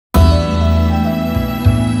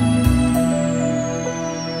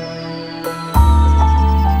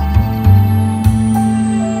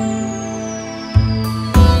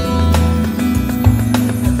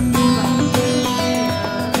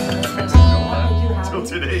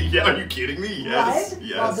show today. Yeah, are you kidding me? Yes. Right?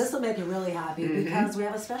 Yes. Well, this will make you really happy because we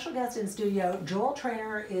have a special guest in studio. Joel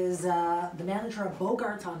Trainor is the manager of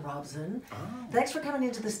Bogarts on Robson. Oh. Thanks for coming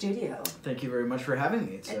into the studio. Thank you very much for having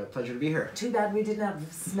me. It's a pleasure to be here. Too bad we didn't have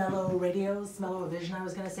smell-o-vision, I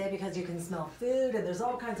was going to say, because you can smell food and there's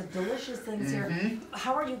all kinds of delicious things here.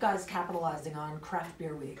 How are you guys capitalizing on Craft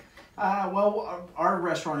Beer Week? Well, our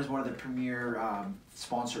restaurant is one of the premier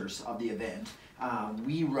sponsors of the event.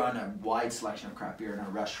 We run a wide selection of craft beer in our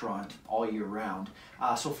restaurant all year round.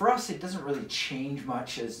 So for us, it doesn't really change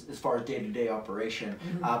much as far as day-to-day operation,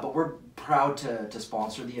 but we're proud to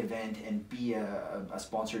sponsor the event and be a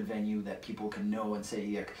sponsored venue that people can know and say,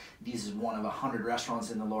 yeah, this is one of 100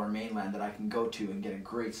 restaurants in the Lower Mainland that I can go to and get a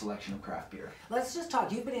great selection of craft beer. Let's just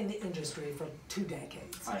talk. You've been in the industry for 2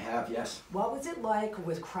 decades. I have, yes. What was it like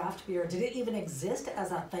with craft beer? Did it even exist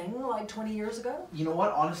as a thing like 20 years ago? You know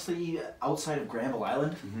what, honestly, outside of Granville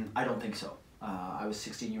Island, I don't think so. I was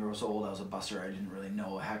 16 years old, I was a busser, I didn't really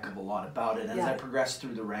know a heck of a lot about it. As I progressed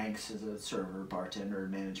through the ranks as a server, bartender,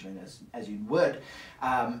 management, as you would,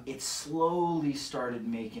 it slowly started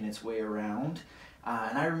making its way around.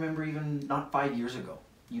 And I remember even not 5 years ago,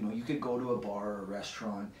 you know, you could go to a bar or a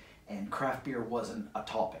restaurant and craft beer wasn't a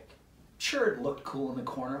topic. Sure, it looked cool in the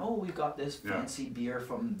corner. Oh, we've got this fancy beer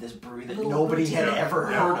from this brewery that nobody had ever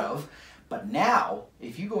heard of. But now,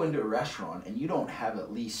 if you go into a restaurant and you don't have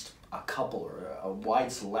at least a couple or a wide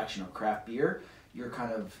selection of craft beer, you're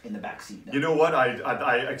kind of in the back seat now. You know what?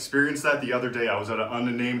 I experienced that the other day. I was at an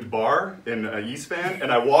unnamed bar in East Van, and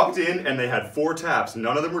I walked in and they had 4 taps.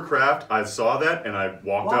 None of them were craft. I saw that and I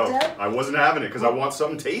walked out. I wasn't having it because I want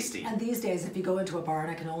something tasty. And these days, if you go into a bar,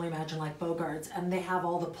 and I can only imagine like Bogarts, and they have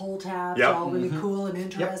all the pull tabs, all really cool and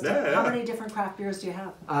interesting. How many different craft beers do you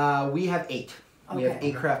have? We have 8. We have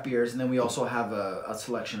 8 craft beers, and then we also have a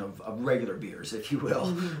selection of regular beers, if you will,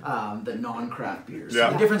 the non-craft beers.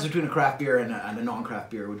 So the difference between a craft beer and a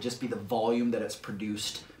non-craft beer would just be the volume that it's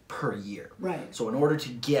produced per year. Right. So in order to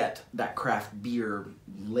get that craft beer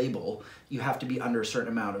label, you have to be under a certain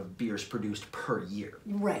amount of beers produced per year.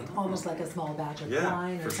 Right, almost like a small batch of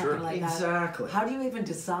wine or something like that. Exactly. How do you even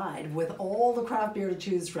decide, with all the craft beer to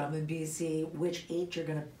choose from in BC, which 8 you're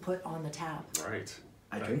going to put on the tap? Right.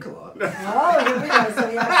 I drink a lot. Oh, here we go.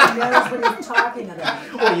 So he actually knows what he's talking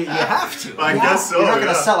about. Well, you have to. I guess so. You're not going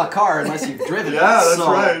to sell a car unless you've driven it. That's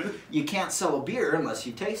right. You can't sell a beer unless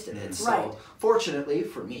you've tasted it. So, fortunately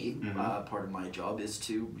for me, part of my job is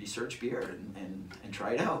to research beer and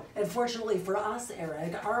try it out. And fortunately for us,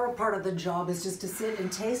 Eric, our part of the job is just to sit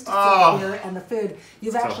and taste the beer and the food.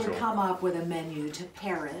 You've actually come up with a menu to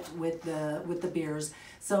pair it with the beers.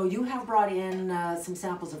 So you have brought in some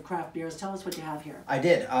samples of craft beers. Tell us what you have here. I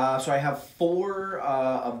did. So I have 4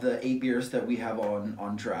 of the 8 beers that we have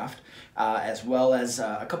on draft, as well as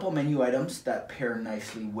a couple of menu items that pair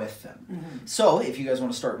nicely with them. So if you guys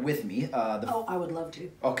want to start with me. I would love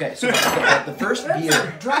to. Okay, so the first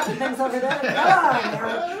beer. Dropping things over there. Come on,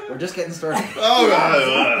 Eric. We're just getting started. Oh, God.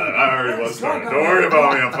 I already was started. Don't worry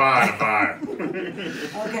about me. I'm fine.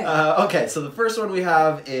 Okay. Okay, so the first one we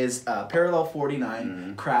have is Parallel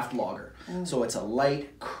 49 Craft Lager. So it's a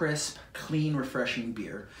light, crisp, clean, refreshing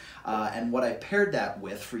beer. And what I paired that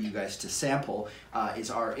with for you guys to sample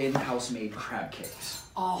is our in-house made crab cakes.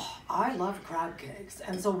 Oh, I love crab cakes.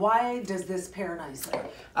 And so why does this pair nicely?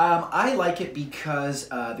 I like it because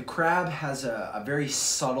the crab has a very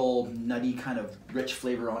subtle, nutty kind of rich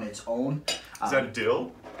flavor on its own. Is that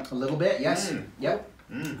dill? A little bit, yes. Yep.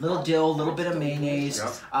 Little dill, a little bit of mayonnaise.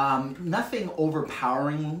 Nothing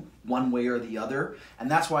overpowering one way or the other.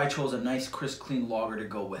 And that's why I chose a nice, crisp, clean lager to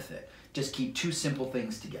go with it. Just keep 2 simple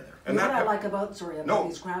things together. And what I like about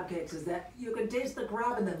these crab cakes is that you can taste the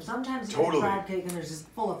crab in them. Sometimes you get a crab cake and there's just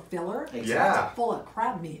full of filler. It's full of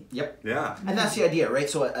crab meat. Yep. Yeah. And that's the idea, right?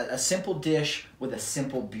 So a simple dish with a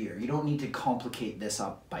simple beer. You don't need to complicate this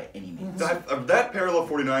up by any means. That Parallel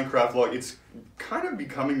 49 craft lager, it's kind of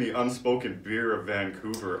becoming the unspoken beer of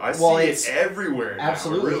Vancouver. I see it everywhere now.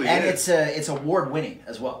 Absolutely. It really and is. it's award winning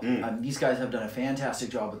as well. These guys have done a fantastic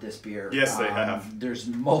job with this beer. Yes, they have. There's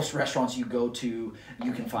most restaurants you go to,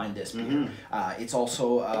 you can find this beer. It's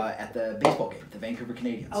also at the baseball game, the Vancouver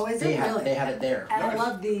Canadians. Oh, is it really? They have it there. And I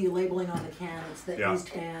love the labeling on the can. It's the East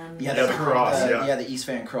Fan. Yeah, the cross. The East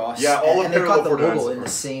Fan cross. Yeah, all and they've got the logo in the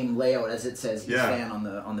same layout as it says East Fan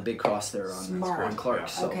on the big cross there on Clark.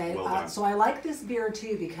 So. Okay, so I like this beer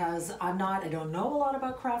too because I don't know a lot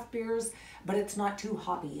about craft beers, but it's not too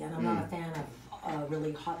hoppy, and I'm not a fan of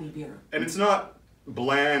really hoppy beer. And it's not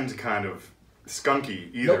bland kind of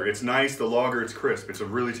skunky either. Nope. It's nice. The lager, it's crisp. It's a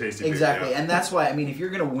really tasty beer. Exactly, and that's why, I mean, if you're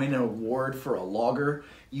going to win an award for a lager,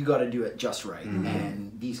 you got to do it just right,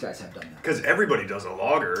 and these guys have done that. Because everybody does a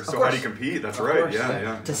lager, so how do you compete? That's right, course,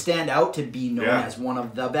 yeah. To stand out, to be known as one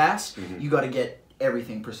of the best, you got to get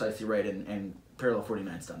everything precisely right, and Parallel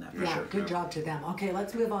 49's done that for sure. Good job to them. Okay,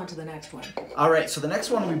 let's move on to the next one. All right, so the next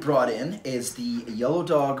one we brought in is the Yellow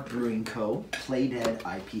Dog Brewing Co. Play Dead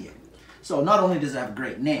IPA. So not only does it have a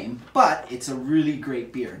great name, but it's a really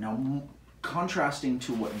great beer. Now, contrasting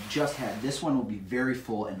to what we just had, this one will be very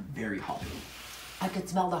full and very hoppy. I could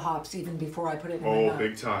smell the hops even before I put it in my mouth. Oh,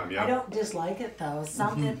 big time, yeah. I don't dislike it though.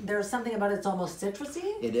 There's something about it's almost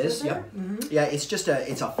citrusy. It is, yeah. Yeah, it's just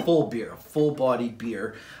it's a full beer, a full-bodied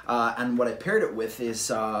beer. And what I paired it with is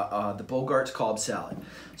the Bogarts Cobb salad.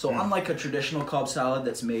 So unlike a traditional Cobb salad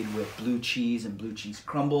that's made with blue cheese and blue cheese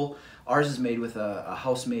crumble, ours is made with a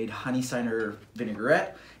house-made honey cider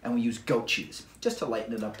vinaigrette, and we use goat cheese just to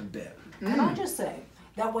lighten it up a bit. Can I just say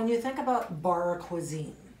that when you think about bar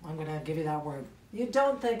cuisine, I'm going to give you that word, you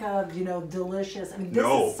don't think of, delicious. I mean, this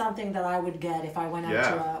is something that I would get if I went out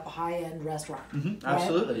to a high-end restaurant. Right?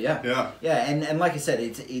 Absolutely, yeah. And like I said,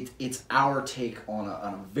 it's our take on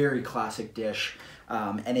a very classic dish,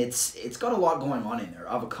 and it's got a lot going on in there: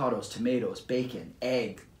 avocados, tomatoes, bacon,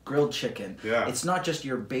 egg, grilled chicken. Yeah. It's not just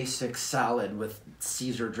your basic salad with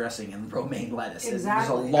Caesar dressing and romaine lettuce.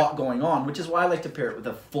 Exactly. There's a lot going on, which is why I like to pair it with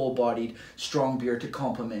a full-bodied, strong beer to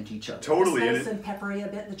complement each other. Totally. It's nice and peppery a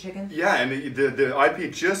bit, the chicken. Yeah, and the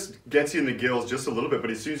IPA just gets you in the gills just a little bit,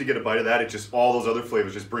 but as soon as you get a bite of that, it just, all those other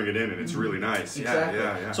flavors just bring it in, and it's really nice. Exactly.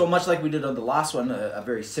 Yeah. So much like we did on the last one, a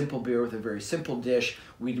very simple beer with a very simple dish,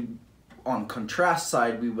 on contrast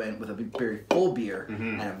side, we went with a very full beer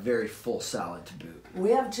and a very full salad to boot.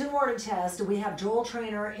 We have two more to test. We have Joel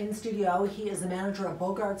Trainor in studio. He is the manager of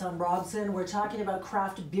Bogarts on Robson. We're talking about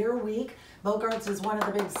Craft Beer Week. Bogarts is one of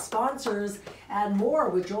the big sponsors, and more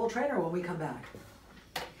with Joel Trainor when we come back.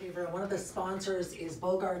 One of the sponsors is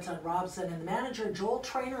Bogarts on Robson, and the manager, Joel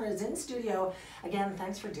Trainor, is in studio. Again,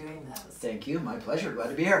 thanks for doing this. Thank you. My pleasure. Glad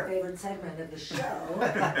to be here. Favorite segment of the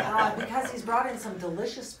show. Because he's brought in some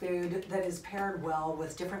delicious food that is paired well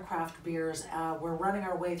with different craft beers. We're running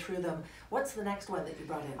our way through them. What's the next one that you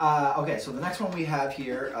brought in? Okay, so the next one we have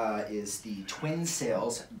here is the Twin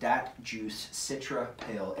Sails Dat Juice Citra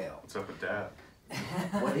Pale Ale. What's up with that?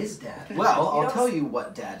 What is that? Well, I'll tell you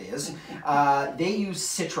what that is. They use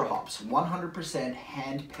Citra hops, 100%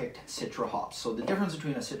 hand-picked Citra hops. So the difference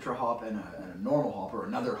between a Citra hop and a normal hop, or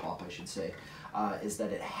another hop I should say, is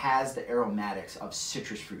that it has the aromatics of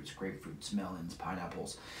citrus fruits, grapefruits, melons,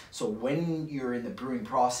 pineapples. So when you're in the brewing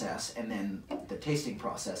process and then the tasting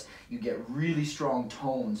process, you get really strong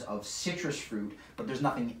tones of citrus fruit, but there's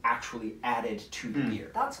nothing actually added to the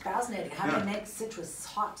beer. That's fascinating. How do they make citrus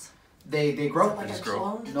hops? They grow. Is it like a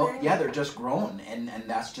cloned thing? Yeah, they're just grown, and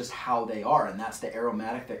that's just how they are, and that's the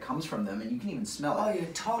aromatic that comes from them, and you can even smell it. Oh, you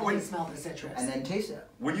totally smell the citrus. And then taste it.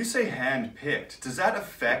 When you say hand-picked, does that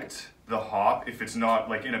affect the hop if it's not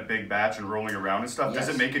like in a big batch and rolling around and stuff? Yes.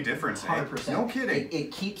 Does it make a difference? 100%. No kidding.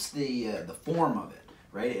 It keeps the form of it,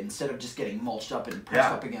 right? Instead of just getting mulched up and pressed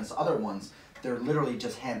up against other ones, they're literally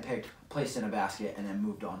just hand-picked, placed in a basket, and then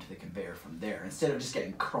moved on to the conveyor from there. Instead of just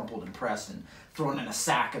getting crumpled and pressed and thrown in a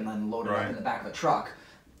sack and then loaded up in the back of a truck,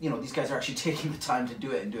 these guys are actually taking the time to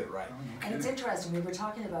do it and do it right. And it's interesting, we were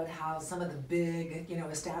talking about how some of the big,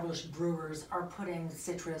 established brewers are putting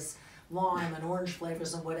citrus, lime, and orange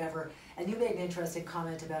flavors and whatever, and you made an interesting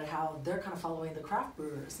comment about how they're kind of following the craft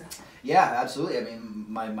brewers now. Yeah, absolutely. I mean,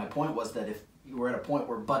 my point was that if we're at a point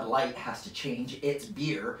where Bud Light has to change its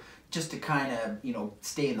beer just to kind of,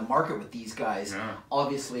 stay in the market with these guys,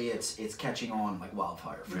 obviously it's catching on like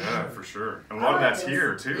wildfire. For sure. And a lot of that's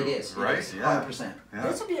here too. It is. Right? It is, 100%. Yeah.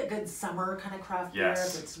 This would be a good summer kind of craft beer.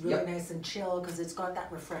 It's really nice and chill because it's got that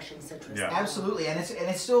refreshing citrus. Yeah. Absolutely. And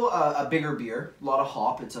it's still a bigger beer, a lot of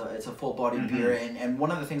hop. It's a full-bodied beer. And one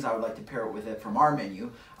of the things I would like to pair it with it from our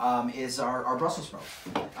menu is our Brussels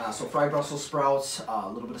sprouts. So fried Brussels sprouts, a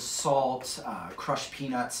little bit of salt, crushed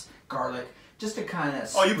peanuts, garlic, just to kind of...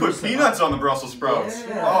 Oh, you put peanuts on the Brussels sprouts.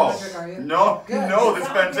 Yeah. Oh, no, that's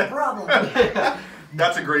fantastic.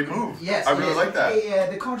 That's a great move. Yes, I really like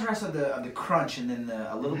that. The contrast of the crunch and then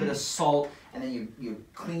a little bit of salt, and then you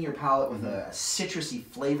clean your palate with a citrusy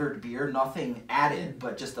flavored beer, nothing added,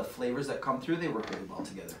 but just the flavors that come through, they work really well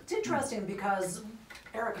together. It's interesting because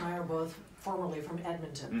Eric and I are both formerly from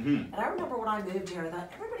Edmonton. And I remember when I moved here, I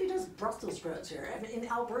thought, everybody does Brussels sprouts here. I mean, in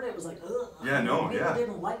Alberta, it was like, ugh. People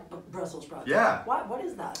didn't like Brussels sprouts. Yeah. What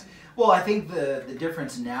is that? Well, I think the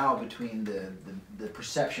difference now between the the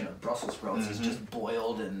perception of Brussels sprouts is just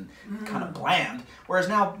boiled and kind of bland. Whereas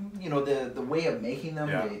now, you know, the way of making them,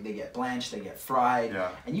 they get blanched, they get fried,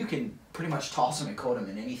 and you can pretty much toss them and coat them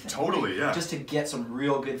in anything. Totally, yeah. Just to get some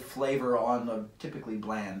real good flavor on a typically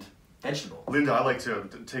bland vegetable. Linda, I like to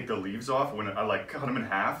take the leaves off when I like cut them in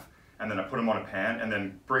half, and then I put them on a pan, and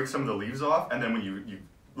then break some of the leaves off, and then when you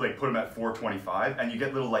like put them at 425, and you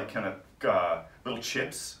get little like kind of little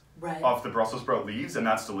chips off the Brussels sprout leaves, and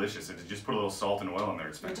that's delicious. And you just put a little salt and oil in there.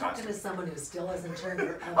 It's fantastic. You're talking to someone who still hasn't turned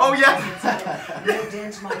her oven. Oh yeah! Moved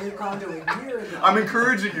into my new condo a year ago. I'm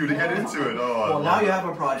encouraging you to get into it. Oh, well, now you have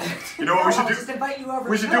a project. You know what we should do? Just invite you over.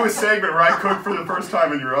 We should do a segment where I cook for the first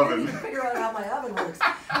time in your oven. Figure out how my oven works.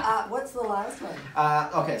 What's the last one?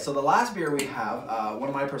 Okay, so the last beer we have, one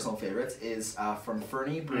of my personal favorites, is from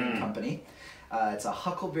Fernie Brewing Company. It's a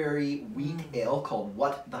huckleberry wheat ale called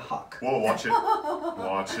What the Huck. Whoa, watch it.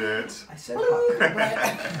 Watch it. I said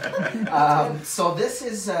huck. So this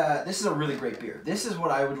is a really great beer. This is what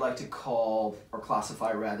I would like to call, or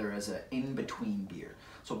classify rather, as an in-between beer.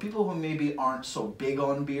 So people who maybe aren't so big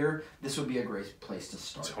on beer, this would be a great place to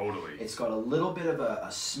start. Totally. It's got a little bit of a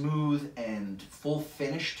smooth and full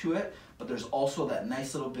finish to it, but there's also that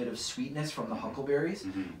nice little bit of sweetness from the huckleberries,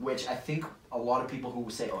 which I think a lot of people who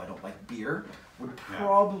say, oh, I don't like beer, would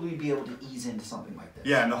probably be able to ease into something like this.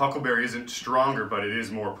 Yeah, and the huckleberry isn't stronger, but it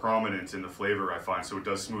is more prominent in the flavor, I find, so it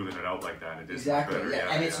does smoothen it out like that. It is exactly, better.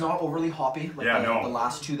 Yeah. And it's not overly hoppy like the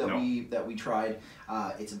last two that we tried.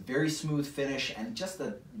 It's a very smooth finish and just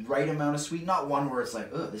the right amount of sweet. Not one where it's like,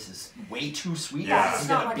 oh, this is way too sweet. Yeah, it's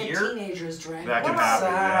not like a teenager's drink. That can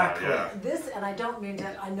happen. Yeah. This, and I don't mean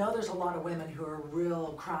that. I know there's a lot of women who are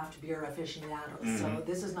real craft beer aficionados, so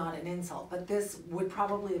this is not an insult, but this would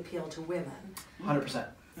probably appeal to women. 100%.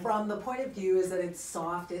 From the point of view is that it's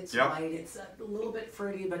soft, it's light, it's a little bit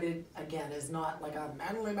fruity, but it, again, is not like a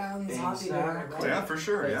manly man's hoppy beer. Right? Yeah, for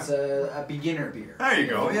sure, It's a beginner beer. There you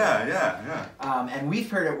go, yeah. And we've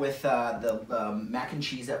paired it with the mac and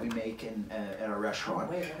cheese that we make at our restaurant.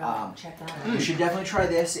 Oh, wait, I gotta check that out. You should definitely try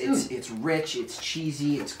this. It's rich, it's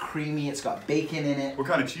cheesy, it's creamy, it's got bacon in it. What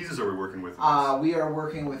kind of cheeses are we working with? We are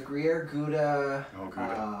working with Gruyere, Gouda,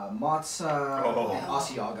 Mozza, and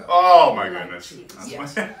Asiago. Oh my goodness.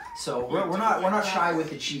 Yes. So we're not shy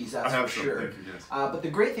with the cheese, that's for sure. Thank you, yes. But the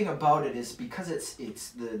great thing about it is because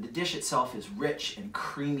the dish itself is rich and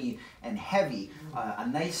creamy and heavy, a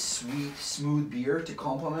nice sweet smooth beer to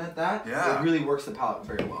complement that. Yeah. It really works the palate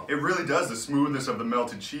very well. It really does, the smoothness of the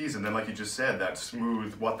melted cheese, and then like you just said, that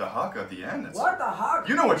smooth what the huck at the end. What the huck?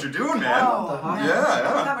 You know what you're doing, man. Oh, man.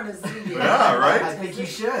 Yeah. I'm coming to see you. Yeah, right? I think you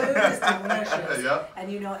should. Food is delicious. Yeah.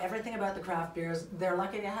 And you know everything about the craft beers. They're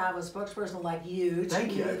lucky to have a spokesperson like you.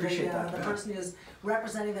 Thank you, I appreciate that. The person who's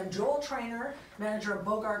representing them. Joel Trainor, manager of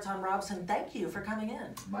Bogarts on Robson, thank you for coming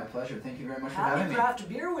in. My pleasure. Thank you very much for having me. Happy Craft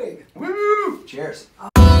Beer Week. Woo! Cheers.